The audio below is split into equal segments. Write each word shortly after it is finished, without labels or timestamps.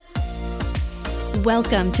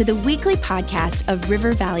Welcome to the weekly podcast of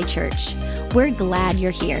River Valley Church. We're glad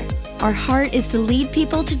you're here. Our heart is to lead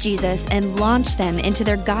people to Jesus and launch them into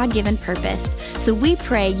their God-given purpose. So we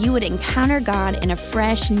pray you would encounter God in a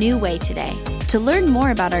fresh, new way today. To learn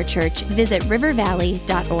more about our church, visit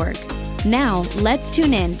rivervalley.org. Now, let's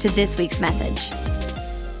tune in to this week's message.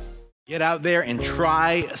 Get out there and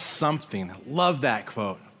try something. Love that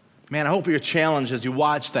quote. Man, I hope you're challenged as you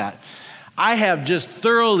watch that. I have just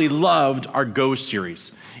thoroughly loved our Go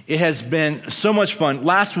series. It has been so much fun.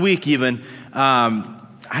 Last week even,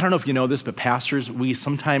 I don't know if you know this, but pastors, we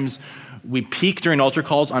peak during altar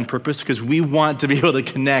calls on purpose because we want to be able to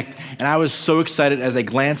connect. And I was so excited as I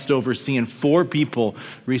glanced over seeing 4 people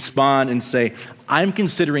respond and say, I'm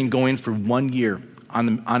considering going for 1 year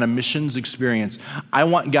on a missions experience. I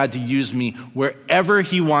want God to use me wherever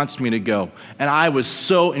he wants me to go. And I was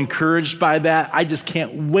so encouraged by that. I just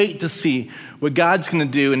can't wait to see what God's going to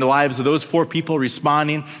do in the lives of those 4 people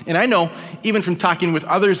responding. And I know, even from talking with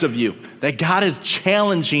others of you, that God is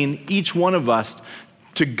challenging each one of us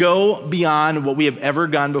to go beyond what we have ever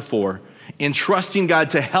gone before in trusting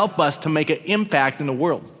God to help us to make an impact in the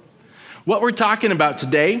world. What we're talking about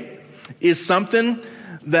today is something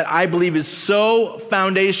that I believe is so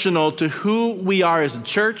foundational to who we are as a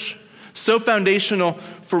church, so foundational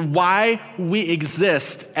for why we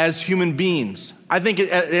exist as human beings. I think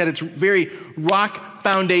at its very rock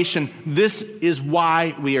foundation, this is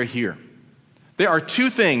why we are here. There are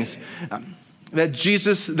 2 things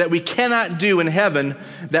that we cannot do in heaven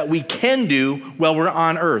that we can do while we're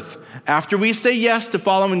on earth. After we say yes to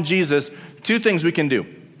following Jesus, 2 things we can do.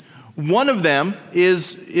 One of them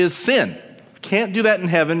is sin. Can't do that in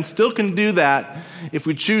heaven, still can do that if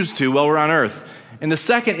we choose to while we're on earth. And the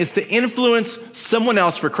second is to influence someone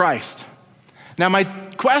else for Christ. Now, my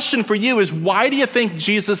question for you is, why do you think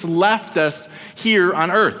Jesus left us here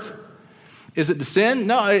on earth? Is it to sin?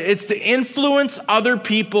 No, it's to influence other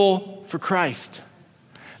people for Christ.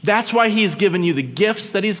 That's why he's given you the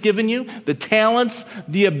gifts that he's given you, the talents,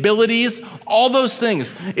 the abilities, all those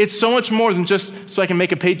things. It's so much more than just so I can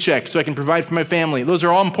make a paycheck, so I can provide for my family. Those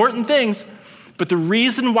are all important things. But the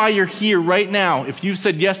reason why you're here right now, if you've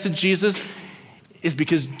said yes to Jesus, is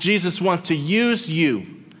because Jesus wants to use you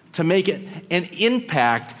to make it an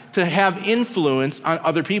impact, to have influence on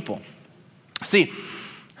other people. See,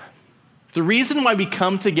 the reason why we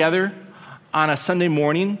come together on a Sunday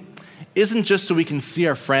morning isn't just so we can see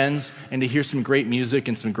our friends and to hear some great music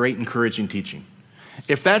and some great encouraging teaching.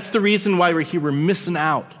 If that's the reason why we're here, we're missing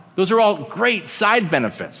out. Those are all great side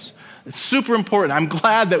benefits. It's super important. I'm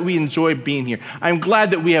glad that we enjoy being here. I'm glad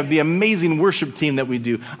that we have the amazing worship team that we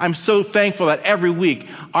do. I'm so thankful that every week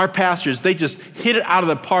our pastors, they just hit it out of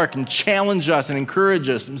the park and challenge us and encourage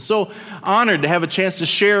us. I'm so honored to have a chance to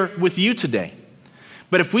share with you today.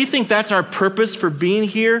 But if we think that's our purpose for being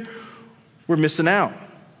here, we're missing out.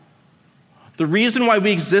 The reason why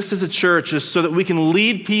we exist as a church is so that we can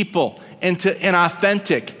lead people into an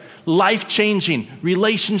authentic, life-changing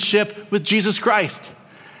relationship with Jesus Christ.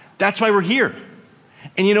 That's why we're here.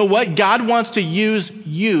 And you know what? God wants to use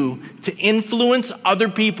you to influence other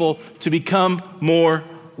people to become more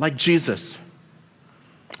like Jesus.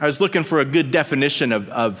 I was looking for a good definition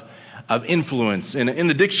of influence in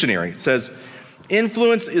the dictionary. It says,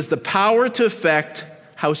 influence is the power to affect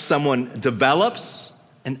how someone develops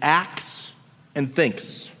and acts and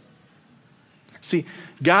thinks. See,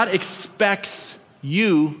 God expects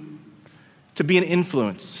you to be an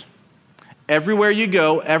influence. Everywhere you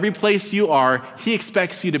go, every place you are, he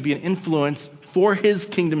expects you to be an influence for his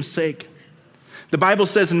kingdom's sake. The Bible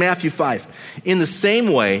says in Matthew 5, in the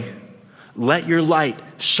same way, let your light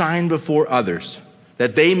shine before others,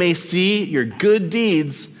 that they may see your good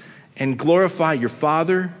deeds and glorify your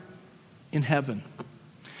Father in heaven.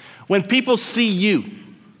 When people see you,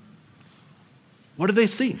 what do they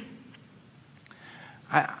see?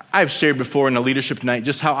 I've shared before in a leadership night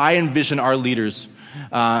just how I envision our leaders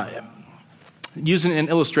using an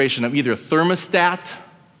illustration of either a thermostat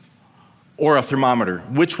or a thermometer.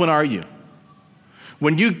 Which one are you?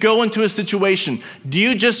 When you go into a situation, do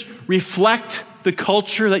you just reflect the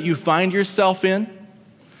culture that you find yourself in?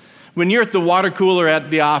 When you're at the water cooler at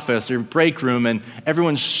the office or break room and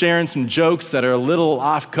everyone's sharing some jokes that are a little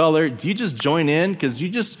off color, do you just join in? Because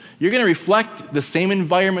you're going to reflect the same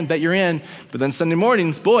environment that you're in. But then Sunday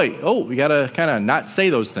mornings, we got to kind of not say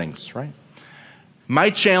those things, right? My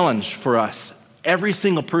challenge for us, every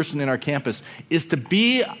single person in our campus, is to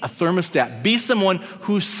be a thermostat. Be someone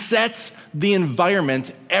who sets the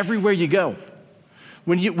environment everywhere you go.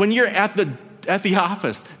 When you're at the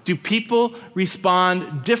office, do people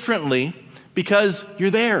respond differently because you're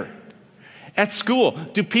there? At school,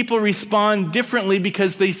 do people respond differently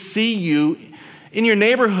because they see you in your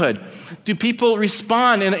neighborhood? Do people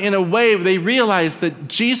respond in a way where they realize that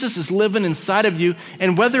Jesus is living inside of you,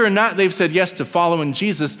 and whether or not they've said yes to following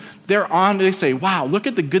Jesus, they say, wow, look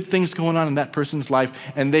at the good things going on in that person's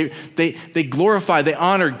life, and they glorify, they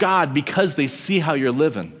honor God because they see how you're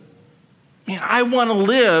living. Man, I want to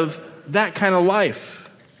live that kind of life.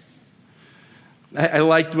 I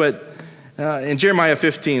liked what in Jeremiah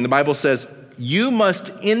 15, the Bible says, you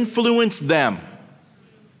must influence them.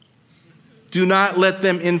 Do not let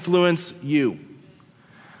them influence you.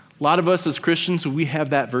 A lot of us as Christians, we have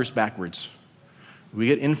that verse backwards. We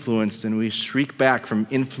get influenced and we shriek back from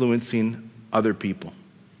influencing other people.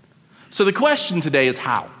 So the question today is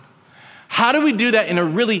how? How do we do that in a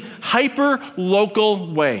really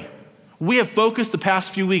hyper-local way? We have focused the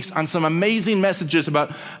past few weeks on some amazing messages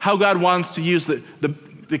about how God wants to use the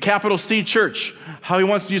capital C church, how he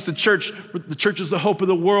wants to use the church. The church is the hope of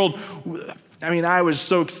the world. I mean, I was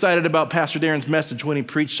so excited about Pastor Darren's message when he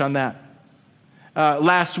preached on that.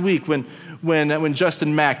 Last week when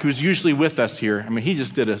Justin Mack, who's usually with us here, I mean, he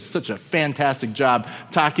just did such a fantastic job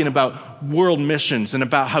talking about world missions and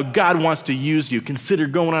about how God wants to use you. Consider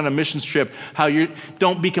going on a missions trip, how you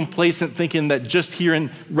don't be complacent thinking that just here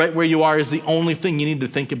and right where you are is the only thing you need to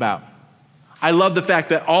think about. I love the fact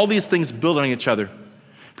that all these things build on each other.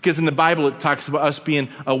 Because in the Bible, it talks about us being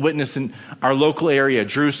a witness in our local area,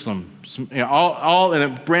 Jerusalem, and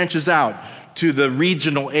it branches out to the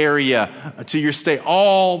regional area, to your state,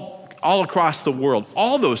 all across the world.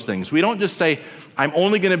 All those things. We don't just say, I'm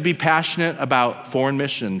only going to be passionate about foreign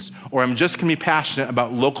missions, or I'm just going to be passionate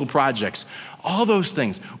about local projects. All those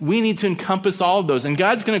things. We need to encompass all of those. And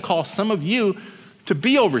God's going to call some of you to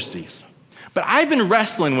be overseas. But I've been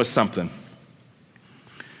wrestling with something.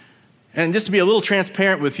 And just to be a little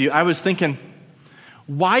transparent with you, I was thinking,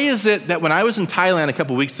 why is it that when I was in Thailand a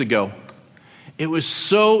couple weeks ago, it was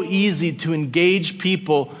so easy to engage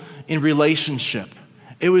people in relationship?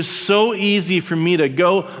 It was so easy for me to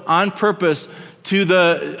go on purpose to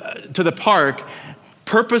the park,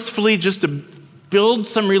 purposefully just to build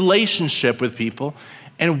some relationship with people.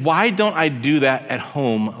 And why don't I do that at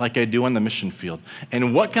home like I do on the mission field?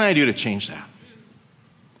 And what can I do to change that?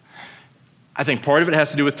 I think part of it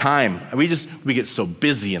has to do with time. We get so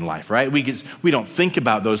busy in life, right? We don't think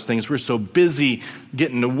about those things. We're so busy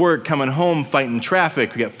getting to work, coming home, fighting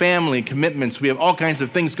traffic. We got family, commitments. We have all kinds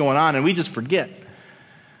of things going on, and we just forget.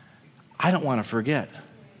 I don't want to forget.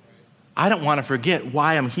 I don't want to forget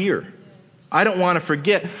why I'm here. I don't want to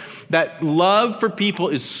forget that love for people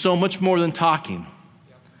is so much more than talking.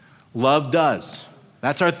 Love does.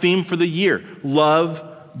 That's our theme for the year. Love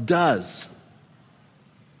does.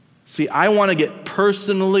 See, I want to get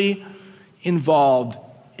personally involved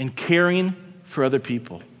in caring for other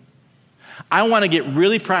people. I want to get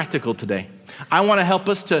really practical today. I want to help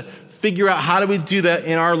us to figure out how do we do that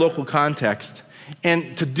in our local context.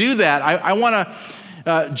 And to do that, I want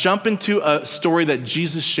to jump into a story that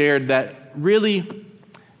Jesus shared that really,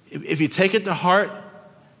 if you take it to heart,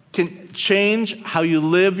 can change how you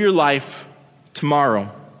live your life tomorrow.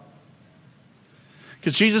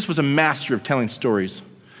 Because Jesus was a master of telling stories.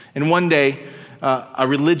 And one day, a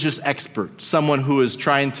religious expert, someone who was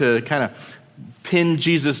trying to kind of pin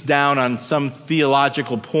Jesus down on some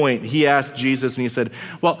theological point, he asked Jesus and he said,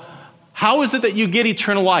 well, how is it that you get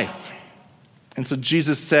eternal life? And so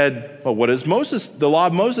Jesus said, well, what does the law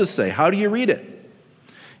of Moses say? How do you read it?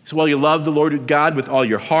 He said, well, you love the Lord God with all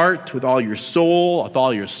your heart, with all your soul, with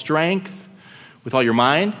all your strength, with all your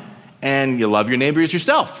mind, and you love your neighbor as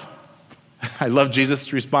yourself. I love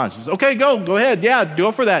Jesus' response. He says, okay, go ahead. Yeah,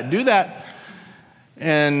 go for that. Do that.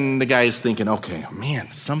 And the guy is thinking, okay, man,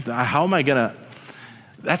 how am I going to,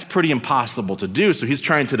 that's pretty impossible to do. So he's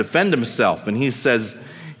trying to defend himself. And he says,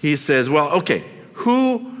 well, okay,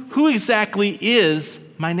 who exactly is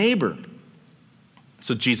my neighbor?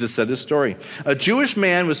 So Jesus said this story. A Jewish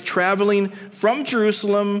man was traveling from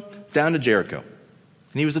Jerusalem down to Jericho.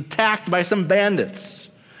 And he was attacked by some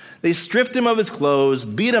bandits. They stripped him of his clothes,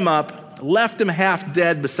 beat him up, left him half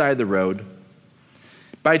dead beside the road.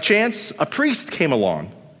 By chance, a priest came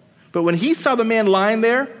along. But when he saw the man lying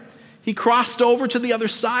there, he crossed over to the other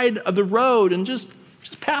side of the road and just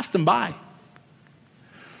passed him by. A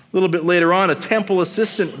little bit later on, a temple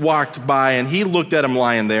assistant walked by and he looked at him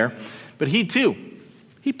lying there. But he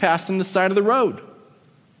passed him the side of the road.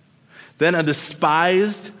 Then a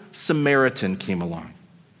despised Samaritan came along.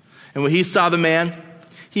 And when he saw the man,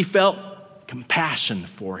 he felt compassion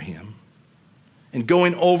for him. And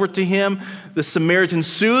going over to him, the Samaritan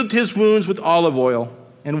soothed his wounds with olive oil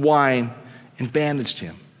and wine and bandaged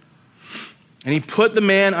him. And he put the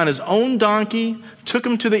man on his own donkey, took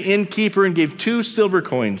him to the innkeeper, and gave 2 silver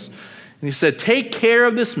coins. And he said, take care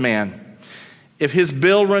of this man. If his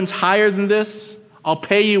bill runs higher than this, I'll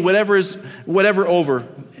pay you whatever over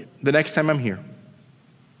the next time I'm here.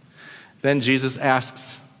 Then Jesus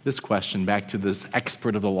asks this question back to this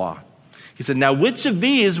expert of the law. He said, now which of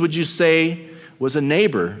these would you say was a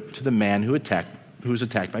neighbor to the man who was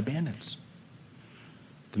attacked by bandits?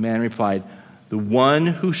 The man replied, the one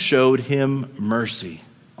who showed him mercy.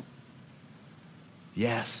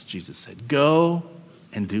 Yes, Jesus said, go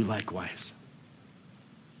and do likewise.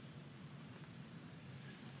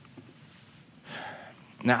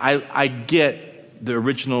 Now, I get the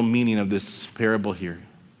original meaning of this parable here,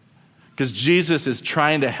 because Jesus is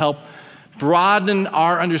trying to help broaden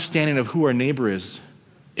our understanding of who our neighbor is.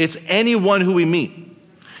 It's anyone who we meet,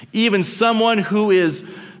 even someone who is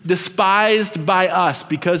despised by us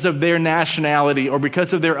because of their nationality or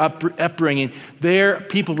because of their upbringing. They're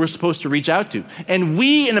people we're supposed to reach out to. And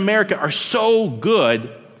we in America are so good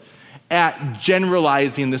at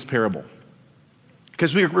generalizing this parable,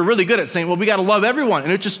 because we're really good at saying, well, we got to love everyone.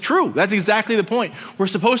 And it's just true. That's exactly the point. We're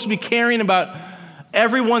supposed to be caring about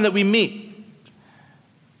everyone that we meet.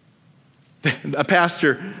 A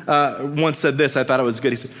pastor once said this. I thought it was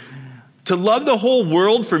good. He said, to love the whole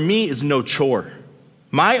world for me is no chore.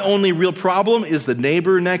 My only real problem is the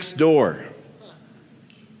neighbor next door.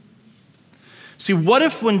 See, what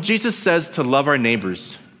if when Jesus says to love our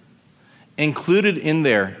neighbors, included in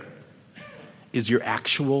there is your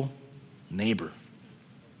actual neighbor?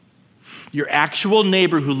 Your actual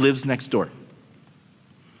neighbor who lives next door.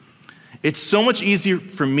 It's so much easier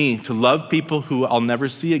for me to love people who I'll never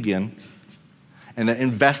see again and to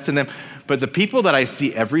invest in them. But the people that I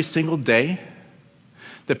see every single day,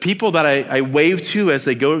 the people that I wave to as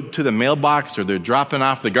they go to the mailbox or they're dropping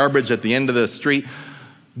off the garbage at the end of the street,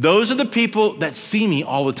 those are the people that see me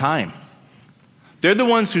all the time. They're the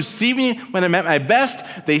ones who see me when I'm at my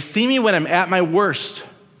best. They see me when I'm at my worst.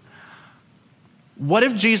 What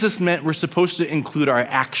if Jesus meant we're supposed to include our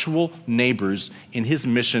actual neighbors in his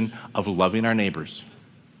mission of loving our neighbors?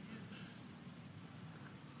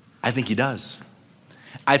 I think he does.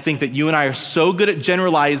 I think that you and I are so good at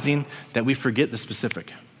generalizing that we forget the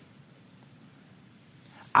specific.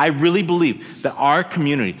 I really believe that our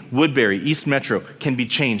community, Woodbury, East Metro, can be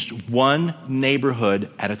changed one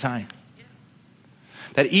neighborhood at a time.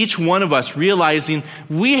 That each one of us realizing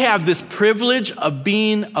we have this privilege of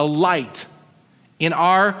being a light in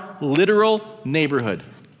our literal neighborhood.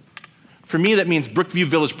 For me, that means Brookview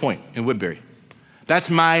Village Point in Woodbury. That's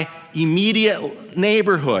my immediate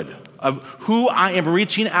neighborhood of who I am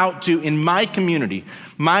reaching out to in my community.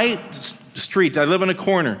 My street, I live on a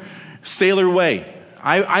corner, Sailor Way.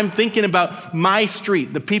 I'm thinking about my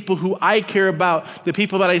street, the people who I care about, the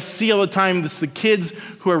people that I see all the time, the kids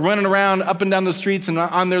who are running around up and down the streets and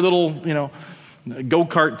on their little,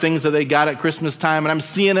 go-kart things that they got at Christmas time, and I'm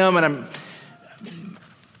seeing them, and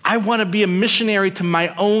I want to be a missionary to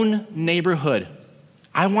my own neighborhood.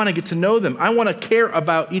 I want to get to know them. I want to care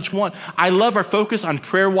about each one. I love our focus on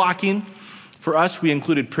prayer walking. For us, we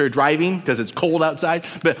included prayer driving because it's cold outside.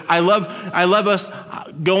 But I love us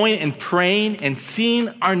going and praying and seeing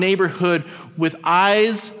our neighborhood with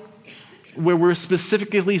eyes where we're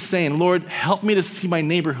specifically saying, Lord, help me to see my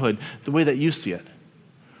neighborhood the way that you see it.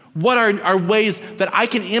 What are ways that I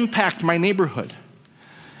can impact my neighborhood?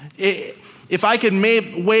 If I could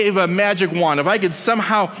wave a magic wand, if I could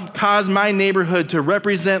somehow cause my neighborhood to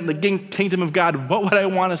represent the kingdom of God, what would I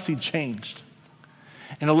want to see changed?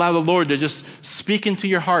 And allow the Lord to just speak into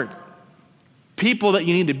your heart. People that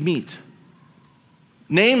you need to meet.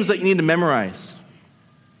 Names that you need to memorize.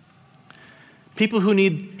 People who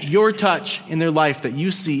need your touch in their life that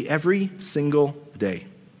you see every single day.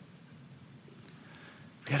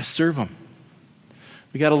 We got to serve them.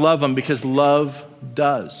 We got to love them because love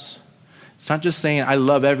does. It's not just saying I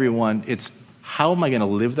love everyone. It's how am I going to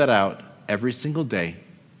live that out every single day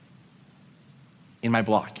in my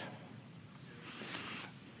block?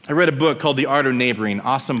 I read a book called The Art of Neighboring,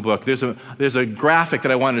 awesome book. There's a graphic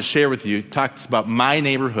that I wanted to share with you. It talks about my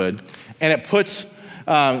neighborhood, and it puts,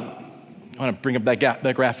 I want to bring up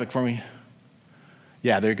that graphic for me.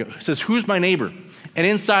 Yeah, there you go. It says, who's my neighbor? And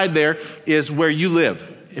inside there is where you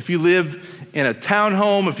live. If you live in a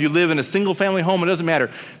townhome, if you live in a single-family home, it doesn't matter.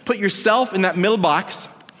 Put yourself in that middle box,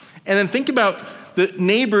 and then think about the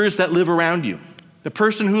neighbors that live around you. The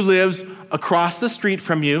person who lives across the street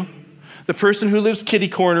from you, the person who lives kitty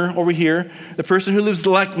corner over here, the person who lives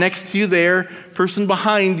next to you there, person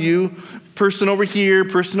behind you, person over here,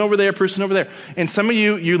 person over there, person over there. And some of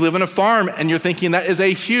you live on a farm and you're thinking that is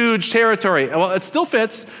a huge territory. Well, it still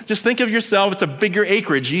fits. Just think of yourself, it's a bigger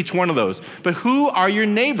acreage, each one of those. But who are your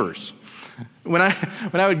neighbors? When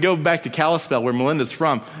I would go back to Kalispell, where Melinda's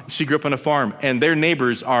from, she grew up on a farm, and their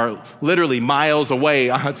neighbors are literally miles away,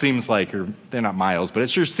 it seems like, or they're not miles, but it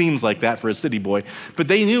sure seems like that for a city boy. But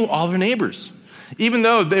they knew all their neighbors. Even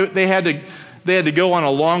though they had to go on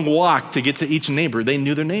a long walk to get to each neighbor, they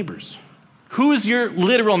knew their neighbors. Who is your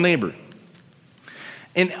literal neighbor?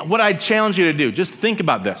 And what I challenge you to do, just think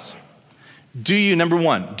about this. Number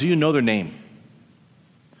one, do you know their name?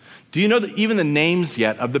 Do you know even the names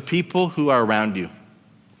yet of the people who are around you?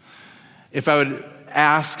 If I would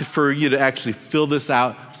ask for you to actually fill this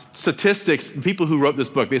out, statistics, the people who wrote this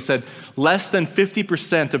book, they said less than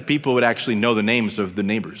 50% of people would actually know the names of the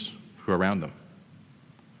neighbors who are around them.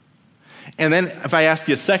 And then if I ask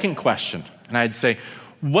you a second question, and I'd say,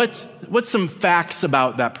 what's some facts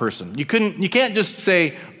about that person? You can't just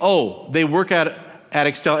say, oh, they work at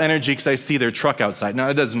Excel Energy because I see their truck outside. No,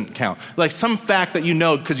 it doesn't count. Like some fact that you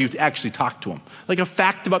know because you've actually talked to them. Like a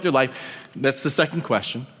fact about their life. That's the second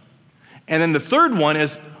question. And then the third one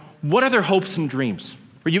is, what are their hopes and dreams?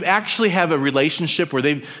 Where you actually have a relationship where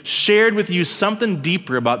they've shared with you something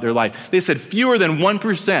deeper about their life. They said fewer than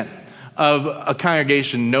 1% of a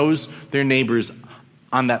congregation knows their neighbors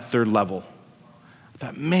on that third level. I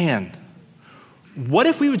thought, man, what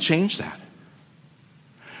if we would change that?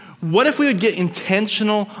 What if we would get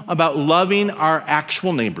intentional about loving our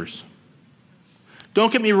actual neighbors?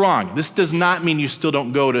 Don't get me wrong. This does not mean you still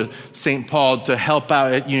don't go to St. Paul to help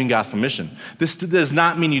out at Union Gospel Mission. This does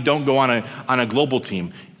not mean you don't go on a global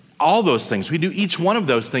team. All those things. We do each one of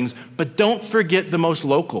those things, but don't forget the most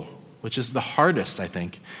local, which is the hardest, I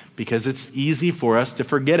think, because it's easy for us to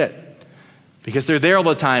forget it. Because they're there all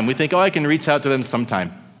the time. We think, oh, I can reach out to them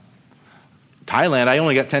sometime. Thailand, I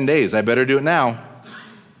only got 10 days. I better do it now.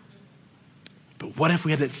 But what if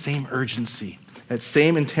we had that same urgency, that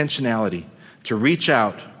same intentionality to reach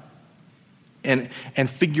out and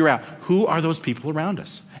figure out who are those people around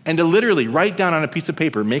us? And to literally write down on a piece of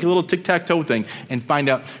paper, make a little tic-tac-toe thing, and find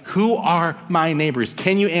out, who are my neighbors?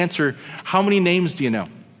 Can you answer, how many names do you know?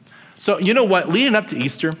 So you know what? Leading up to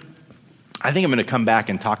Easter, I think I'm going to come back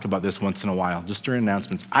and talk about this once in a while, just during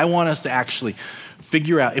announcements. I want us to actually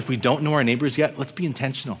figure out, if we don't know our neighbors yet, let's be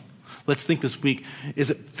intentional. Let's think this week. It's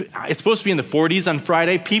supposed to be in the 40s on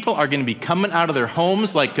Friday. People are going to be coming out of their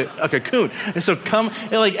homes like a cocoon. And so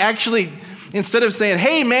actually, instead of saying,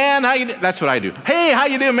 hey, man, how you doing? That's what I do. Hey, how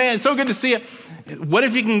you doing, man? It's so good to see you. What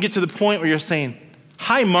if you can get to the point where you're saying,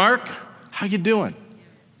 hi, Mark, how you doing?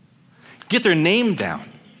 Get their name down.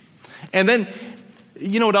 And then,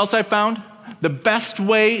 you know what else I found? The best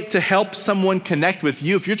way to help someone connect with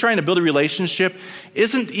you, if you're trying to build a relationship,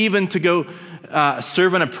 isn't even to go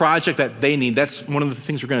serve on a project that they need. That's one of the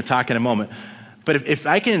things we're going to talk in a moment. But if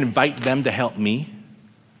I can invite them to help me,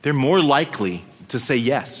 they're more likely to say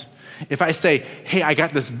yes. If I say, hey, I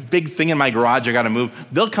got this big thing in my garage, I got to move,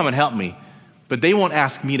 they'll come and help me, but they won't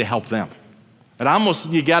ask me to help them.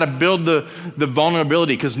 And you got to build the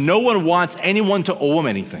vulnerability, because no one wants anyone to owe them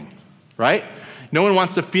anything, right? No one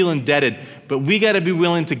wants to feel indebted, but we got to be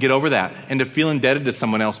willing to get over that and to feel indebted to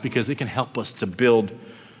someone else, because it can help us to build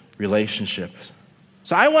relationships.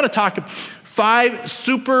 So I want to talk 5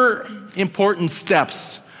 super important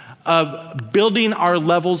steps of building our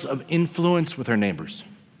levels of influence with our neighbors.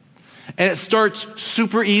 And it starts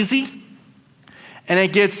super easy, and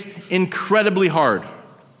it gets incredibly hard.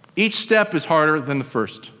 Each step is harder than the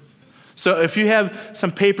first. So if you have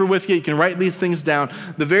some paper with you, you can write these things down.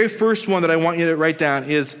 The very first one that I want you to write down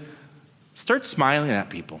is start smiling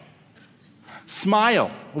at people.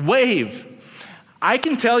 Smile, wave. I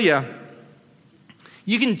can tell you,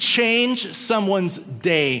 you can change someone's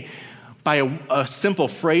day by a simple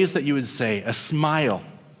phrase that you would say, a smile.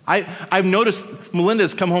 I've noticed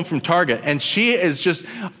Melinda's come home from Target, and she is just,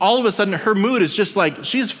 all of a sudden, her mood is just like,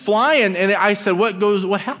 she's flying. And I said,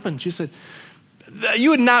 what happened? She said,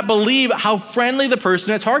 you would not believe how friendly the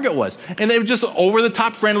person at Target was. And they were just over the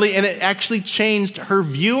top friendly, and it actually changed her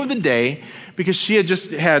view of the day, because she had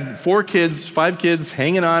just had 5 kids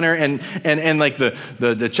hanging on her, and like the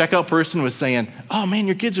checkout person was saying, oh man,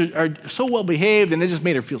 your kids are so well behaved, and it just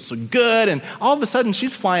made her feel so good. And all of a sudden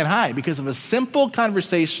she's flying high because of a simple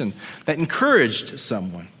conversation that encouraged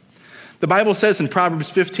someone. The Bible says in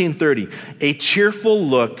Proverbs 15:30, a cheerful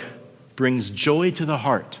look brings joy to the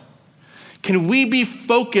heart. Can we be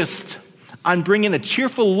focused on bringing a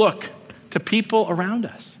cheerful look to people around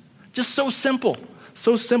us? Just so simple,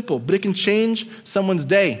 but it can change someone's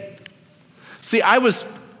day. See,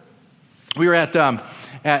 we were at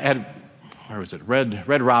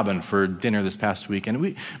Red Robin for dinner this past week. And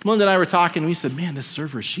Melinda and I were talking, and we said, man, this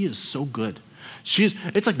server, she is so good.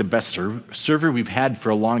 It's like the best server we've had for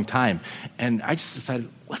a long time. And I just decided,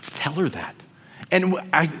 let's tell her that. And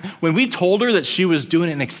when we told her that she was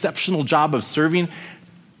doing an exceptional job of serving,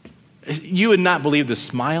 you would not believe the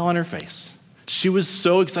smile on her face. She was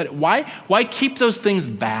so excited. Why keep those things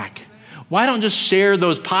back? Why don't just share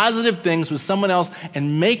those positive things with someone else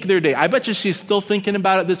and make their day? I bet you she's still thinking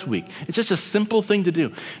about it this week. It's just a simple thing to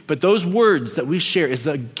do. But those words that we share is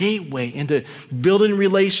a gateway into building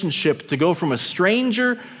relationship, to go from a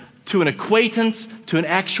stranger to an acquaintance to an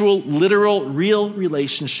actual, literal, real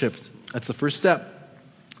relationship. That's the first step.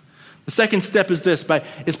 The second step is this,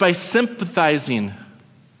 by sympathizing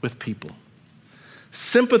with people.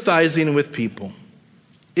 Sympathizing with people.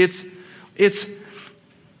 It's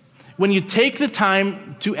when you take the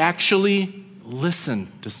time to actually listen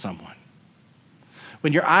to someone.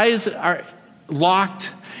 When your eyes are locked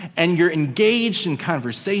and you're engaged in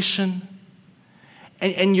conversation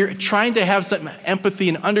and you're trying to have some empathy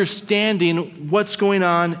and understanding what's going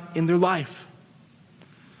on in their life.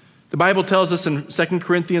 The Bible tells us in 2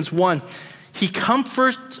 Corinthians 1, He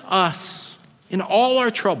comforts us in all our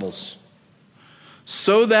troubles,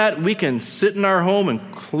 so that we can sit in our home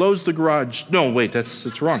and close the garage. No, wait,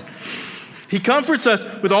 that's wrong. He comforts us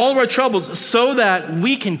with all of our troubles so that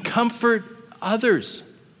we can comfort others.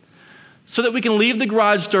 So that we can leave the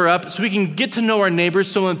garage door up, so we can get to know our neighbors,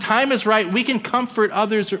 so when the time is right, we can comfort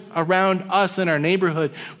others around us in our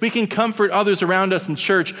neighborhood. We can comfort others around us in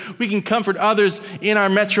church. We can comfort others in our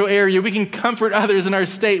metro area. We can comfort others in our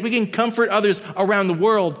state. We can comfort others around the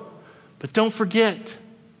world. But don't forget,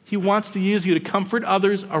 He wants to use you to comfort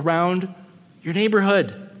others around your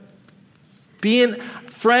neighborhood. Being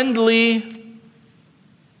friendly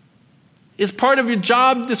is part of your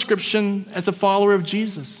job description as a follower of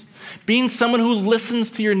Jesus. Being someone who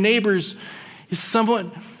listens to your neighbors is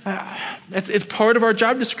someone, it's part of our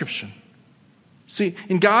job description. See,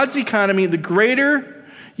 in God's economy, the greater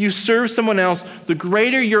you serve someone else, the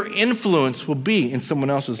greater your influence will be in someone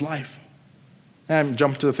else's life. I'm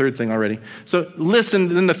jumping to the third thing already. So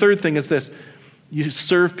listen, then the third thing is this. You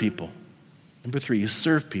serve people. Number 3, you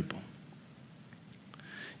serve people.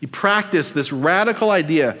 You practice this radical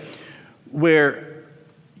idea where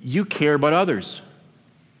you care about others.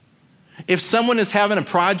 If someone is having a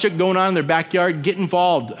project going on in their backyard, get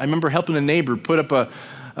involved. I remember helping a neighbor put up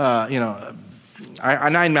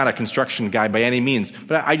I'm not a construction guy by any means,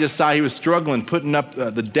 but I just saw he was struggling putting up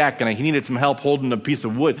the deck, and he needed some help holding a piece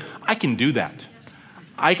of wood. I can do that.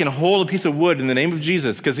 I can hold a piece of wood in the name of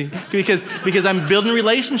Jesus because I'm building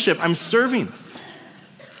relationship. I'm serving.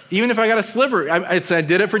 Even if I got a sliver, I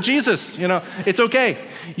did it for Jesus. It's okay.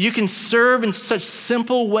 You can serve in such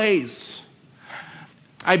simple ways.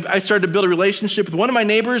 I started to build a relationship with one of my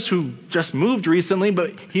neighbors who just moved recently,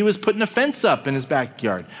 but he was putting a fence up in his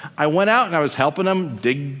backyard. I went out and I was helping him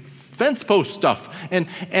dig fence post stuff. And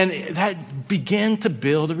that began to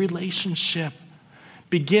build a relationship.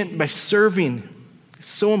 Begin by serving. It's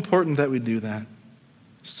so important that we do that.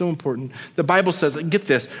 So important. The Bible says, get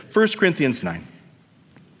this, 1 Corinthians 9.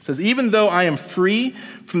 It says, even though I am free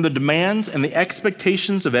from the demands and the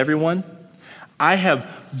expectations of everyone, I have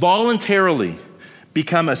voluntarily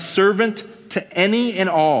become a servant to any and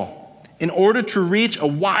all in order to reach a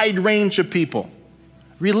wide range of people.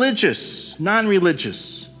 Religious,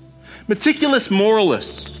 non-religious, meticulous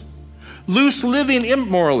moralists, loose-living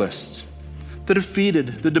immoralists, the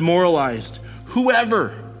defeated, the demoralized,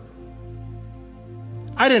 whoever.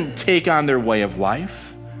 I didn't take on their way of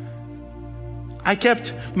life. I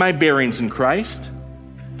kept my bearings in Christ,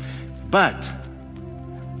 but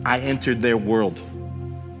I entered their world.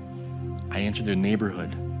 I entered their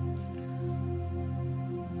neighborhood.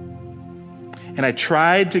 And I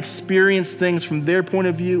tried to experience things from their point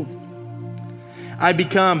of view. I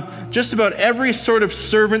become just about every sort of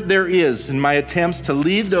servant there is in my attempts to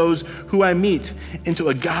lead those who I meet into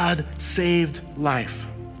a God-saved life.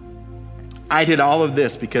 I did all of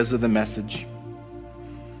this because of the message.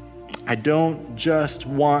 I don't just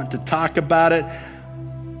want to talk about it.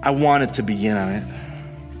 I wanted to begin on it.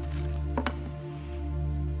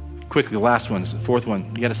 Quickly, the last one, the fourth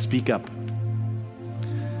one. You got to speak up.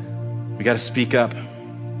 We got to speak up. The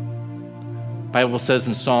Bible says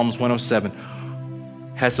in Psalms 107,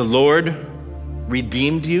 has the Lord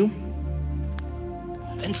redeemed you?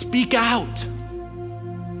 Then speak out.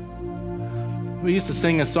 We used to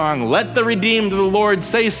sing a song, let the redeemed of the Lord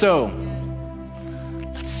say so.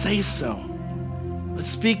 Let's say so. Let's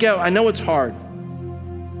speak out. I know it's hard.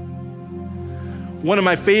 One of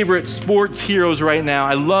my favorite sports heroes right now,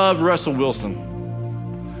 I love Russell Wilson.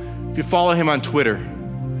 If you follow him on Twitter,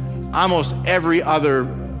 almost every other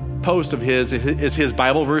post of his is his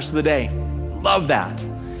Bible verse of the day. Love that.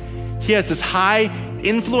 He has this high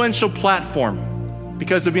influential platform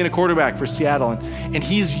because of being a quarterback for Seattle, and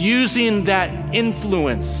he's using that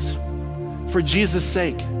influence for Jesus'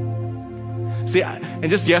 sake. See, and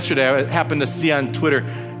just yesterday I happened to see on Twitter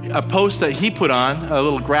a post that he put on, a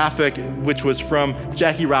little graphic, which was from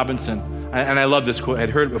Jackie Robinson. And I love this quote. I'd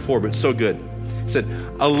heard it before, but it's so good. He said,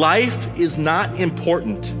 "A life is not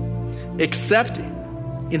important except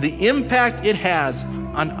in the impact it has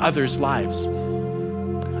on others' lives."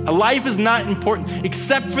 A life is not important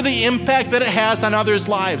except for the impact that it has on others'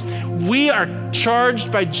 lives. We are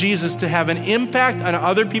charged by Jesus to have an impact on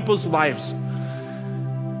other people's lives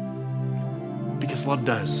because love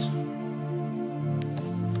does.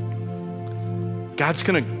 God's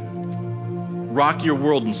going to rock your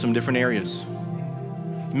world in some different areas.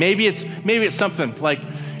 Maybe it's something like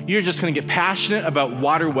you're just going to get passionate about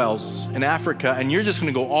water wells in Africa, and you're just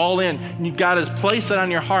going to go all in, and God has placed that on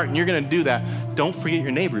your heart, and you're going to do that. Don't forget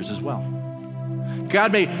your neighbors as well.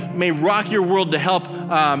 God may rock your world to help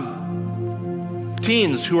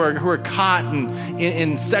teens who are caught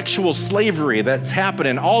in sexual slavery that's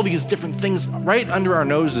happening, all these different things right under our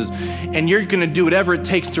noses, and you're going to do whatever it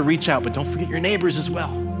takes to reach out, but don't forget your neighbors as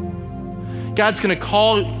well. God's going to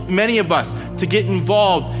call many of us to get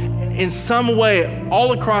involved in some way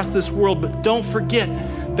all across this world, but don't forget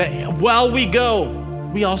that while we go,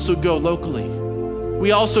 we also go locally.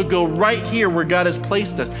 We also go right here where God has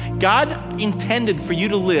placed us. God intended for you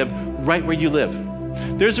to live right where you live.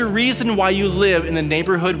 There's a reason why you live in the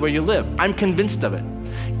neighborhood where you live. I'm convinced of it.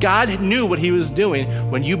 God knew what he was doing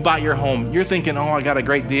when you bought your home. You're thinking, oh, I got a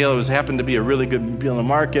great deal. It happened to be a really good deal in the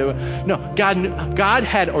market. No, God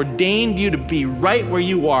had ordained you to be right where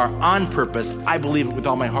you are on purpose. I believe it with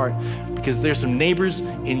all my heart, because there's some neighbors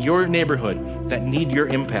in your neighborhood that need your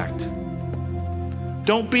impact.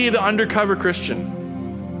 Don't be the undercover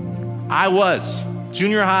Christian. I was.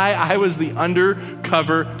 Junior high, I was the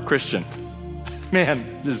undercover Christian. Man,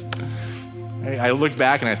 I look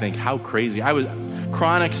back and I think, how crazy. I was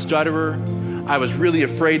chronic stutterer. I was really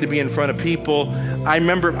afraid to be in front of people. I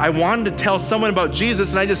remember I wanted to tell someone about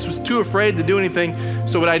Jesus, and I just was too afraid to do anything.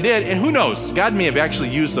 So what I did, and who knows, God may have actually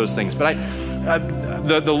used those things, but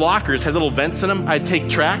the lockers had little vents in them. I'd take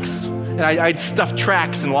tracts, and I'd stuff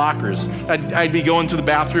tracts in lockers. I'd be going to the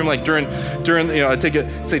bathroom like during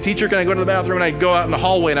I'd say, teacher, can I go to the bathroom? And I'd go out in the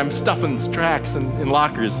hallway, and I'm stuffing tracts in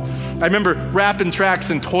lockers. I remember wrapping tracts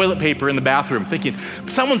in toilet paper in the bathroom, thinking,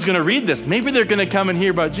 someone's going to read this. Maybe they're going to come and hear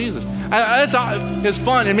about Jesus. It's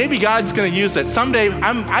fun, and maybe God's going to use that. Someday,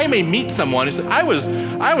 I may meet someone who said, I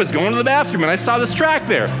was going to the bathroom, and I saw this tract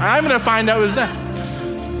there. I'm going to find out it was that.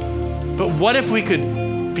 But what if we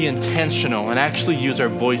could be intentional and actually use our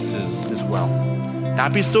voices as well?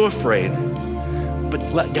 Not be so afraid, but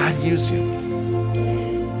let God use you.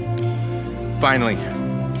 Finally,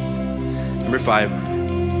 number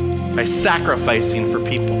 5, by sacrificing for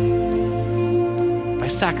people. By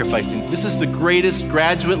sacrificing. This is the greatest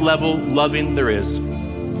graduate level loving there is.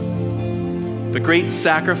 The great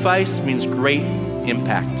sacrifice means great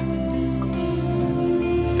impact.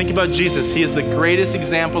 Think about Jesus. He is the greatest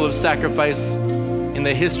example of sacrifice in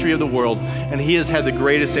the history of the world, and he has had the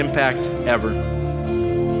greatest impact ever.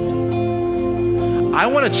 I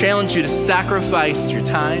want to challenge you to sacrifice your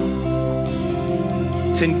time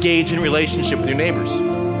to engage in relationship with your neighbors.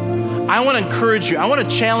 I want to encourage you. I want to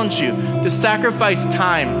challenge you to sacrifice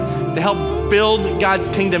time to help build God's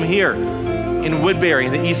kingdom here in Woodbury,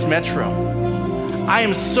 in the East Metro. I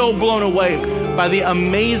am so blown away by the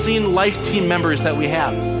amazing life team members that we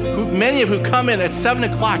have, many of who come in at 7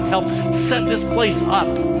 o'clock to help set this place up.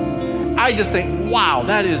 I just think, wow,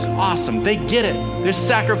 that is awesome. They get it. They're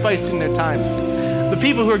sacrificing their time. The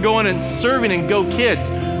people who are going and serving and Go Kids,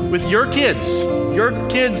 with your kids,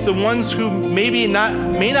 the ones who may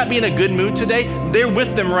not be in a good mood today, they're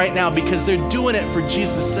with them right now because they're doing it for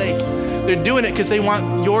Jesus' sake. They're doing it because they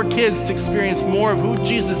want your kids to experience more of who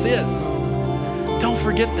Jesus is. Don't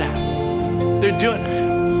forget that. They're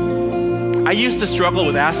doing. I used to struggle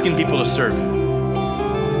with asking people to serve.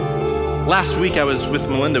 Last week I was with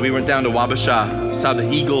Melinda. We went down to Wabasha, saw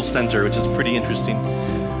the Eagle Center, which is pretty interesting.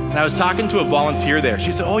 And I was talking to a volunteer there.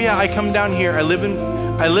 She said, oh yeah, I come down here. I live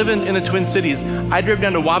in the Twin Cities. I drove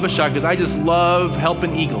down to Wabasha because I just love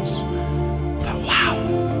helping eagles. I thought,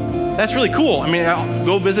 wow, that's really cool. I mean, I'll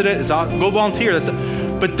go visit it. Go volunteer.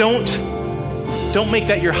 But don't make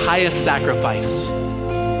that your highest sacrifice.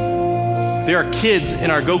 There are kids in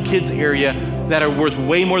our Go Kids area that are worth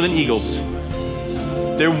way more than eagles.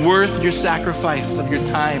 They're worth your sacrifice of your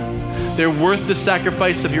time. They're worth the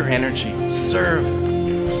sacrifice of your energy. Serve.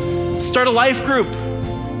 Start a life group.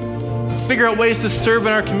 Figure out ways to serve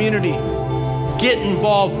in our community. Get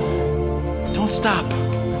involved. Don't stop.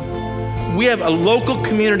 We have a local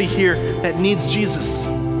community here that needs Jesus.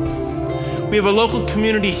 We have a local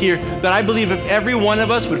community here that I believe if every one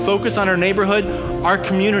of us would focus on our neighborhood, our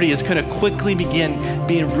community is going to quickly begin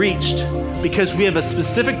being reached because we have a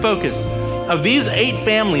specific focus of these 8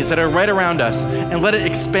 families that are right around us and let it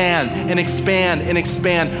expand and expand and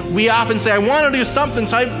expand. We often say, I want to do something,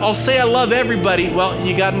 so I'll say I love everybody. Well,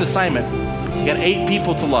 you got an assignment. You got 8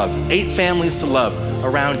 people to love, 8 families to love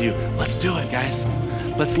around you. Let's do it, guys.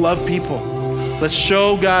 Let's love people. Let's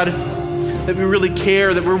show God that we really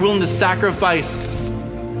care, that we're willing to sacrifice.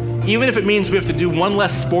 Even if it means we have to do one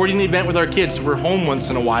less sporting event with our kids, so we're home once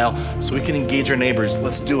in a while so we can engage our neighbors.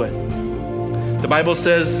 Let's do it. The Bible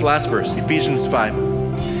says, last verse, Ephesians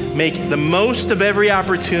 5, make the most of every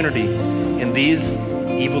opportunity in these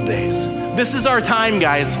evil days. This is our time,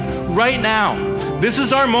 guys, right now. This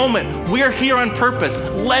is our moment. We are here on purpose.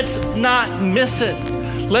 Let's not miss it.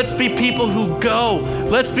 Let's be people who go.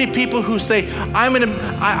 Let's be people who say,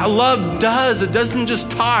 love does. It doesn't just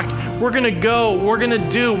talk. We're going to go. We're going to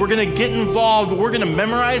do. We're going to get involved. We're going to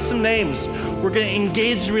memorize some names. We're going to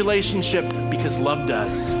engage in relationship because love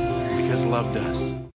does. Because love does.